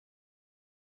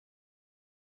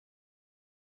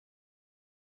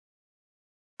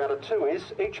About it too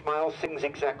is each male sings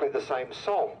exactly the same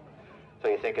song. So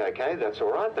you think, okay, that's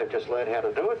all right, they've just learned how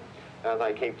to do it, and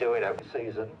they keep doing it. The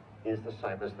season is the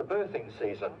same as the birthing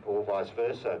season, or vice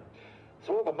versa.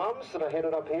 So all the mums that are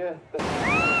headed up here...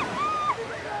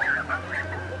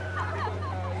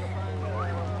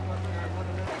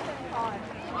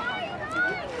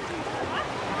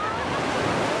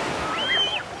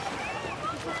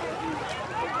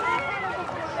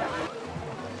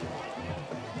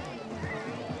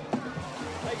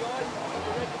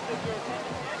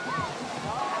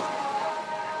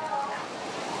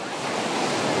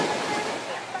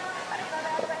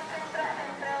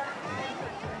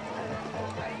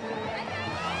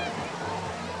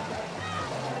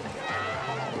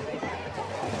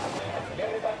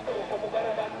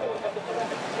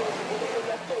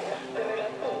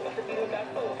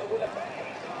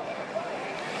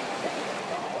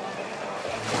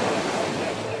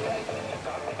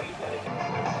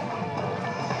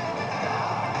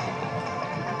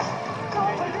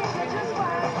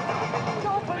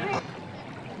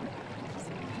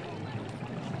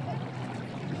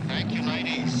 Thank you,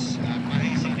 ladies.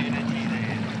 Amazing energy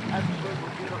there. Absolutely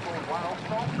beautiful whale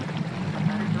song.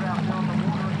 And if you're out there on the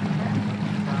water and you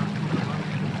can,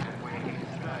 we're here to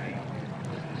stay.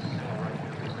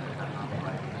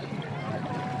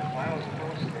 Whales, of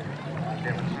course,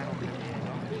 they're a channel to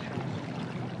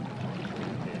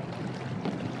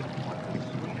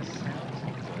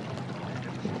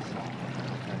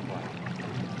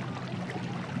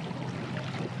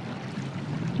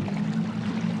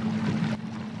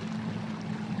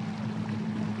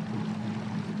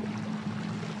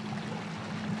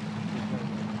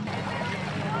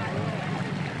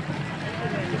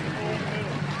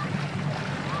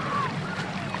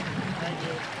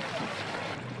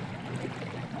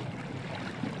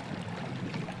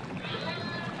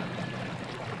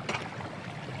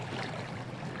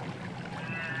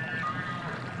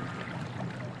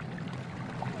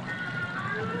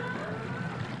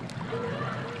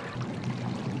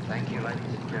Thank you, ladies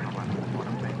and gentlemen. What a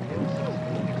big hit.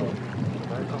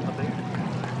 Those on the beach,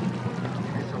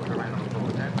 this all around the floor,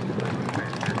 absolutely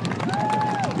fantastic.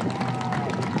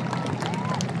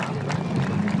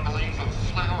 A leaf of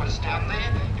flowers down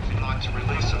there. If you'd like to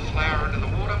release a flower into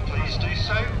the water, please do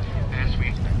so. As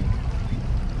we...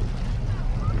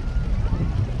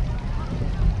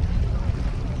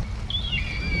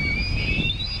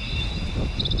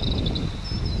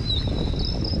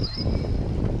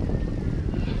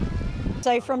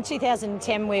 So from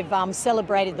 2010 we've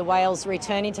celebrated the whales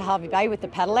returning to Hervey Bay with the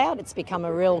paddle out. It's become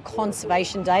a real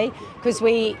conservation day because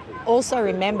we also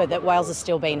remember that whales are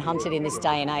still being hunted in this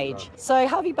day and age. So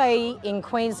Hervey Bay in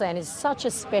Queensland is such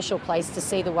a special place to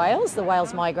see the whales. The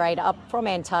whales migrate up from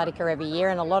Antarctica every year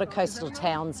and a lot of coastal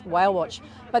towns whale watch.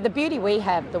 But the beauty we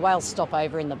have, the whales stop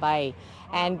over in the bay.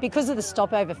 And because of the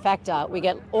stopover factor, we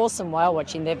get awesome whale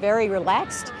watching. They're very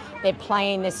relaxed, they're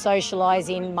playing, they're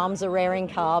socialising, mums are rearing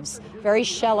calves, very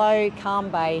shallow, calm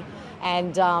bay.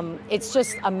 And it's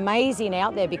just amazing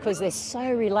out there because they're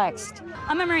so relaxed.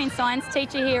 I'm a marine science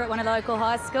teacher here at one of the local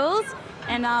high schools,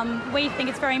 and we think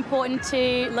it's very important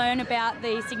to learn about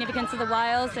the significance of the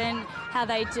whales and how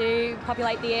they do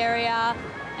populate the area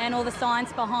and all the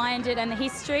science behind it and the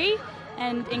history,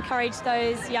 and encourage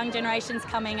those young generations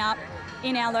coming up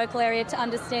in our local area to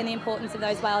understand the importance of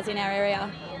those whales in our area.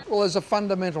 Well, there's a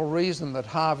fundamental reason that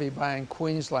Hervey Bay in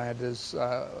Queensland is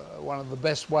one of the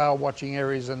best whale watching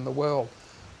areas in the world.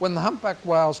 When the humpback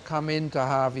whales come into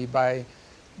Hervey Bay,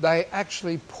 they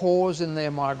actually pause in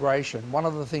their migration. One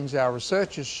of the things our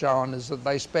research has shown is that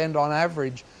they spend on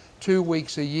average 2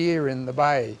 weeks a year in the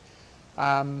bay.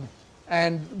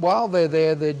 And while they're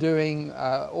there, they're doing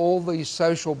all these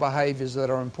social behaviours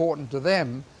that are important to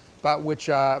them, but which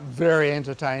are very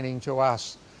entertaining to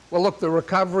us. Well, look, the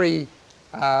recovery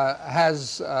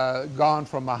has gone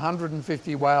from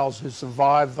 150 whales who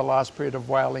survived the last period of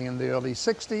whaling in the early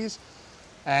 60s,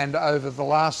 and over the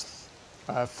last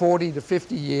 40 to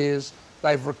 50 years,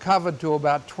 they've recovered to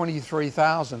about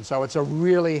 23,000. So it's a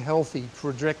really healthy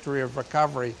trajectory of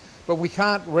recovery. But we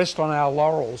can't rest on our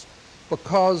laurels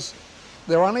because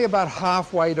they're only about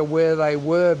halfway to where they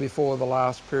were before the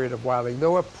last period of whaling. There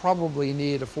were probably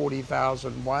near to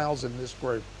 40,000 whales in this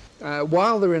group.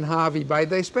 While they're in Hervey Bay,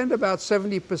 they spend about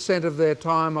 70% of their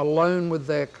time alone with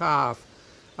their calf.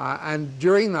 And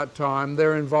during that time,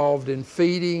 they're involved in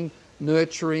feeding,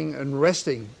 nurturing and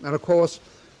resting. And of course,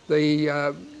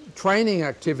 the training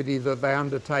activity that they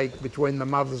undertake between the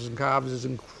mothers and calves is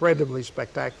incredibly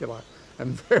spectacular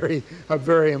and a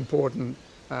very important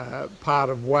part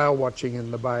of whale watching in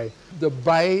the bay. The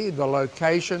bay, the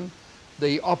location,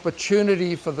 the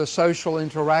opportunity for the social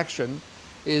interaction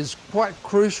is quite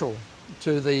crucial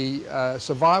to the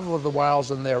survival of the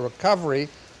whales and their recovery.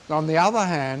 On the other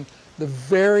hand, the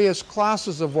various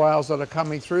classes of whales that are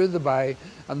coming through the bay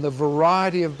and the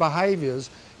variety of behaviours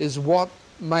is what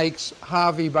makes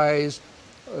Hervey Bay's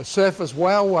surface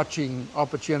whale watching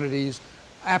opportunities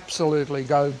absolutely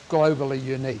globally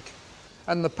unique.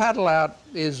 And the paddle out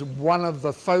is one of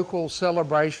the focal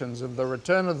celebrations of the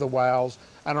return of the whales,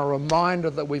 and a reminder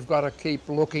that we've got to keep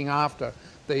looking after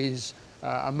these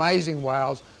amazing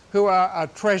whales who are a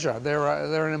treasure.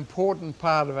 They're an important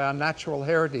part of our natural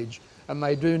heritage, and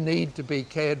they do need to be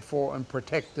cared for and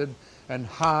protected, and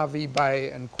Hervey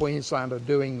Bay and Queensland are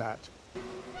doing that.